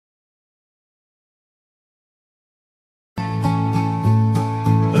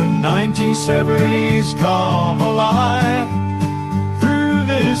1970s come alive. Through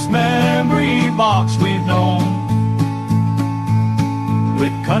this memory box we've known,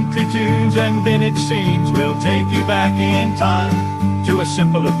 with country tunes and vintage scenes, we'll take you back in time to a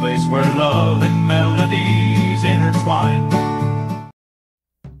simpler place where love and melodies intertwine.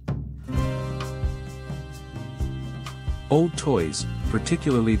 Old toys,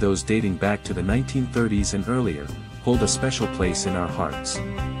 particularly those dating back to the 1930s and earlier, hold a special place in our hearts.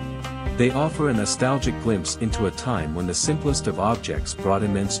 They offer a nostalgic glimpse into a time when the simplest of objects brought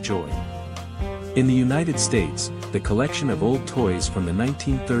immense joy. In the United States, the collection of old toys from the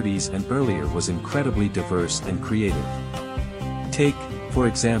 1930s and earlier was incredibly diverse and creative. Take, for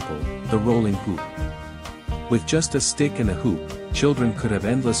example, the rolling hoop. With just a stick and a hoop, children could have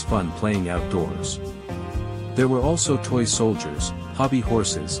endless fun playing outdoors. There were also toy soldiers, hobby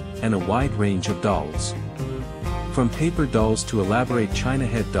horses, and a wide range of dolls. From paper dolls to elaborate china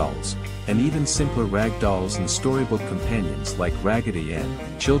head dolls, and even simpler rag dolls and storybook companions like Raggedy Ann,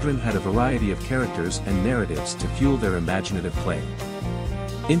 children had a variety of characters and narratives to fuel their imaginative play.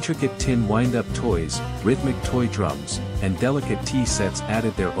 Intricate tin wind-up toys, rhythmic toy drums, and delicate tea sets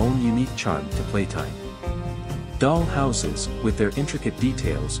added their own unique charm to playtime. Doll houses, with their intricate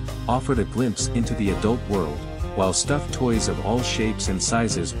details, offered a glimpse into the adult world, while stuffed toys of all shapes and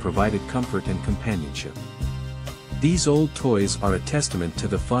sizes provided comfort and companionship. These old toys are a testament to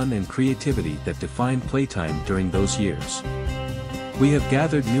the fun and creativity that defined playtime during those years. We have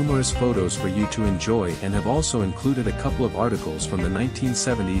gathered numerous photos for you to enjoy and have also included a couple of articles from the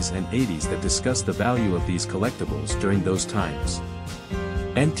 1970s and 80s that discuss the value of these collectibles during those times.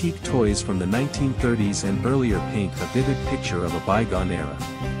 Antique toys from the 1930s and earlier paint a vivid picture of a bygone era.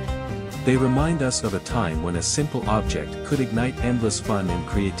 They remind us of a time when a simple object could ignite endless fun and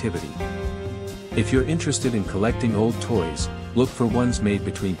creativity. If you're interested in collecting old toys, look for ones made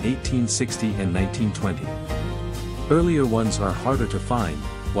between 1860 and 1920. Earlier ones are harder to find,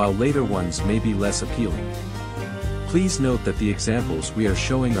 while later ones may be less appealing. Please note that the examples we are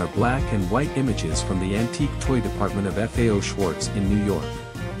showing are black and white images from the antique toy department of FAO Schwarz in New York.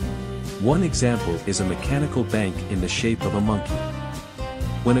 One example is a mechanical bank in the shape of a monkey.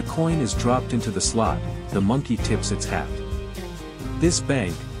 When a coin is dropped into the slot, the monkey tips its hat. This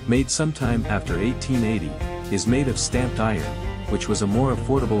bank, made sometime after 1880, is made of stamped iron, which was a more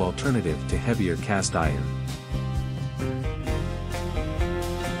affordable alternative to heavier cast iron.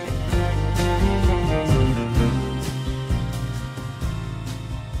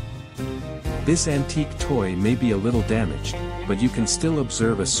 This antique toy may be a little damaged, but you can still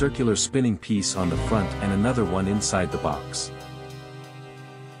observe a circular spinning piece on the front and another one inside the box.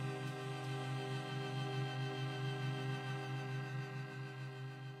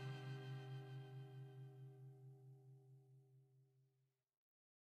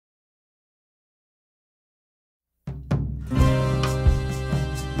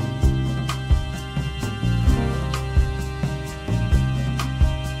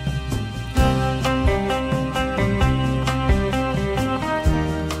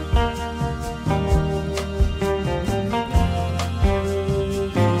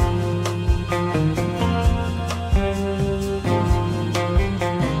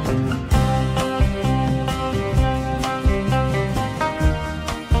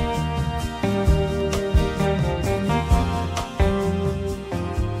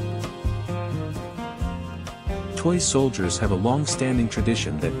 Toy soldiers have a long-standing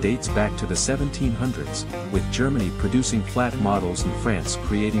tradition that dates back to the 1700s, with Germany producing flat models and France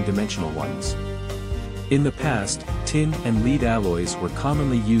creating dimensional ones. In the past, tin and lead alloys were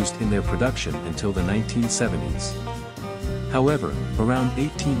commonly used in their production until the 1970s. However, around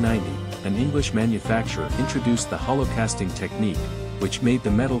 1890, an English manufacturer introduced the hollow casting technique, which made the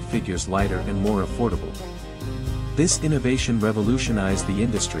metal figures lighter and more affordable. This innovation revolutionized the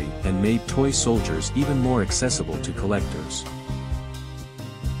industry and made toy soldiers even more accessible to collectors.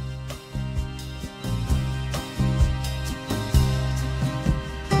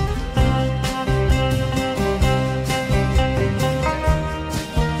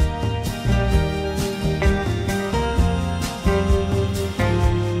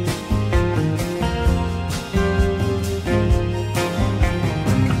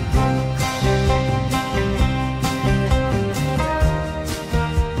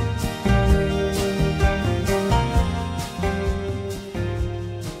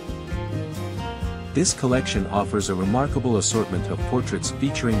 This collection offers a remarkable assortment of portraits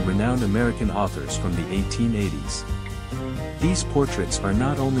featuring renowned American authors from the 1880s. These portraits are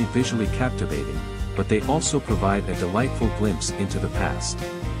not only visually captivating, but they also provide a delightful glimpse into the past.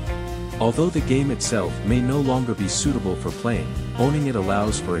 Although the game itself may no longer be suitable for playing, owning it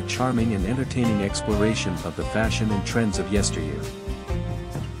allows for a charming and entertaining exploration of the fashion and trends of yesteryear.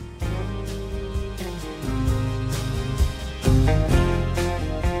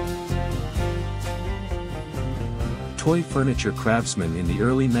 Toy furniture craftsmen in the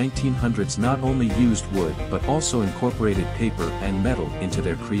early 1900s not only used wood but also incorporated paper and metal into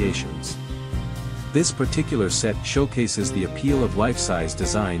their creations. This particular set showcases the appeal of life-size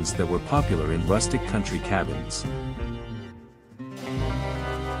designs that were popular in rustic country cabins.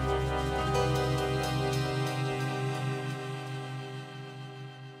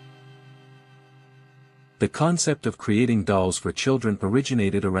 The concept of creating dolls for children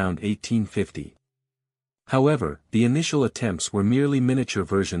originated around 1850. However, the initial attempts were merely miniature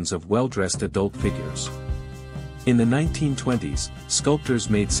versions of well-dressed adult figures. In the 1920s, sculptors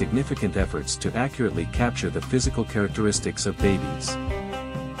made significant efforts to accurately capture the physical characteristics of babies.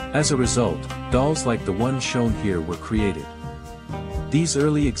 As a result, dolls like the one shown here were created. These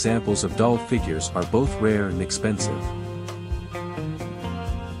early examples of doll figures are both rare and expensive.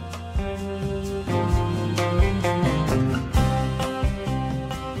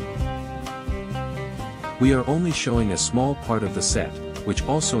 We are only showing a small part of the set, which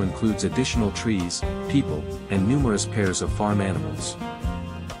also includes additional trees, people, and numerous pairs of farm animals.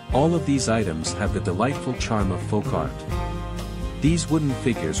 All of these items have the delightful charm of folk art. These wooden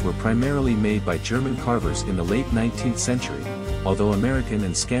figures were primarily made by German carvers in the late 19th century, although American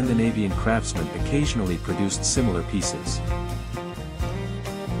and Scandinavian craftsmen occasionally produced similar pieces.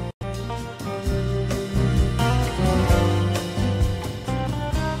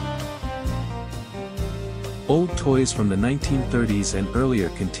 Old toys from the 1930s and earlier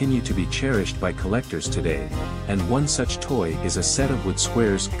continue to be cherished by collectors today, and one such toy is a set of wood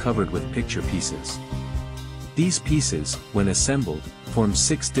squares covered with picture pieces. These pieces, when assembled, form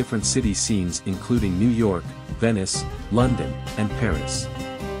 6 different city scenes including New York, Venice, London, and Paris.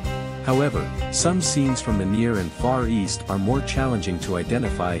 However, some scenes from the Near and Far East are more challenging to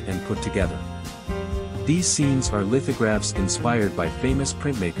identify and put together. These scenes are lithographs inspired by famous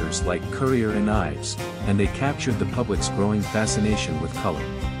printmakers like Currier and Ives, and they captured the public's growing fascination with color.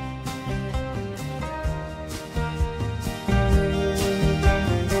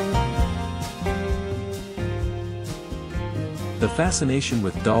 The fascination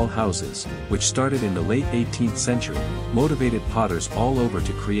with doll houses, which started in the late 18th century, motivated potters all over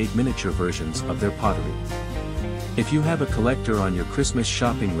to create miniature versions of their pottery. If you have a collector on your Christmas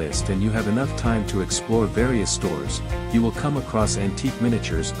shopping list and you have enough time to explore various stores, you will come across antique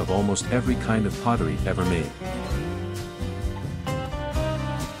miniatures of almost every kind of pottery ever made.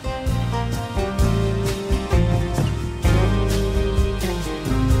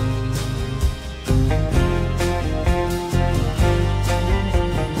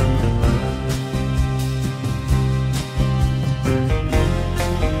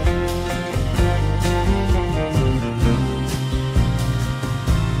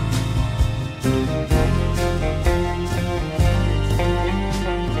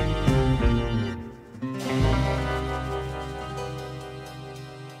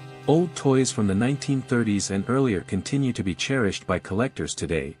 Old toys from the 1930s and earlier continue to be cherished by collectors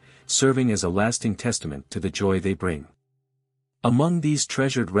today, serving as a lasting testament to the joy they bring. Among these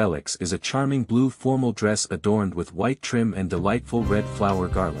treasured relics is a charming blue formal dress adorned with white trim and delightful red flower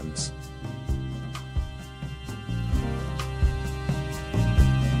garlands.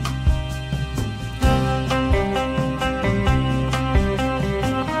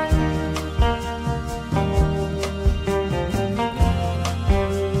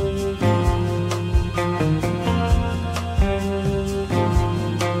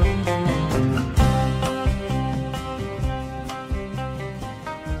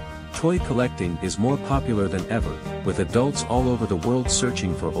 Toy collecting is more popular than ever, with adults all over the world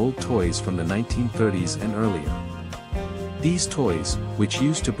searching for old toys from the 1930s and earlier. These toys, which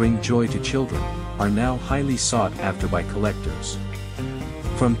used to bring joy to children, are now highly sought after by collectors.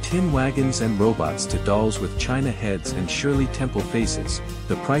 From tin wagons and robots to dolls with china heads and Shirley Temple faces,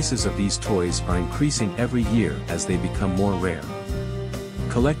 the prices of these toys are increasing every year as they become more rare.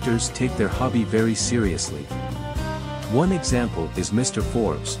 Collectors take their hobby very seriously. One example is Mr.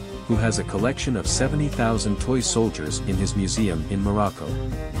 Forbes, who has a collection of 70,000 toy soldiers in his museum in Morocco.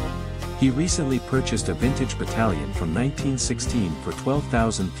 He recently purchased a vintage battalion from 1916 for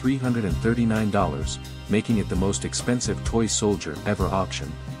 $12,339, making it the most expensive toy soldier ever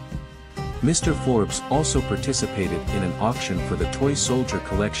auctioned. Mr. Forbes also participated in an auction for the toy soldier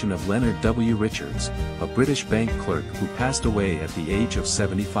collection of Leonard W. Richards, a British bank clerk who passed away at the age of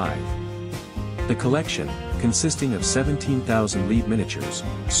 75. The collection, consisting of 17,000 lead miniatures,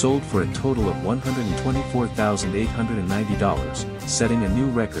 sold for a total of $124,890, setting a new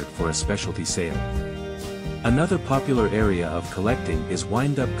record for a specialty sale. Another popular area of collecting is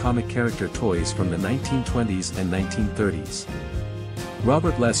wind-up comic character toys from the 1920s and 1930s.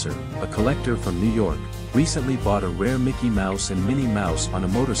 Robert Lesser, a collector from New York, recently bought a rare Mickey Mouse and Minnie Mouse on a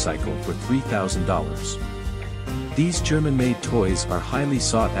motorcycle for $3,000. These German-made toys are highly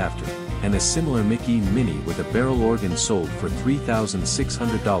sought after, and a similar Mickey and Minnie with a barrel organ sold for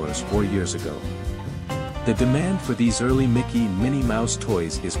 $3,600 4 years ago. The demand for these early Mickey and Minnie Mouse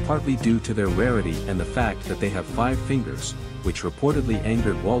toys is partly due to their rarity and the fact that they have 5 fingers, which reportedly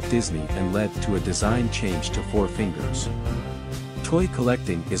angered Walt Disney and led to a design change to 4 fingers. Toy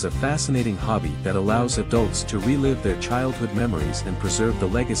collecting is a fascinating hobby that allows adults to relive their childhood memories and preserve the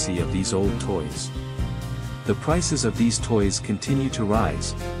legacy of these old toys. The prices of these toys continue to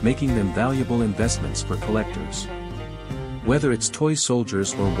rise, making them valuable investments for collectors. Whether it's toy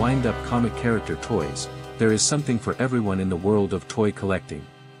soldiers or wind-up comic character toys, there is something for everyone in the world of toy collecting.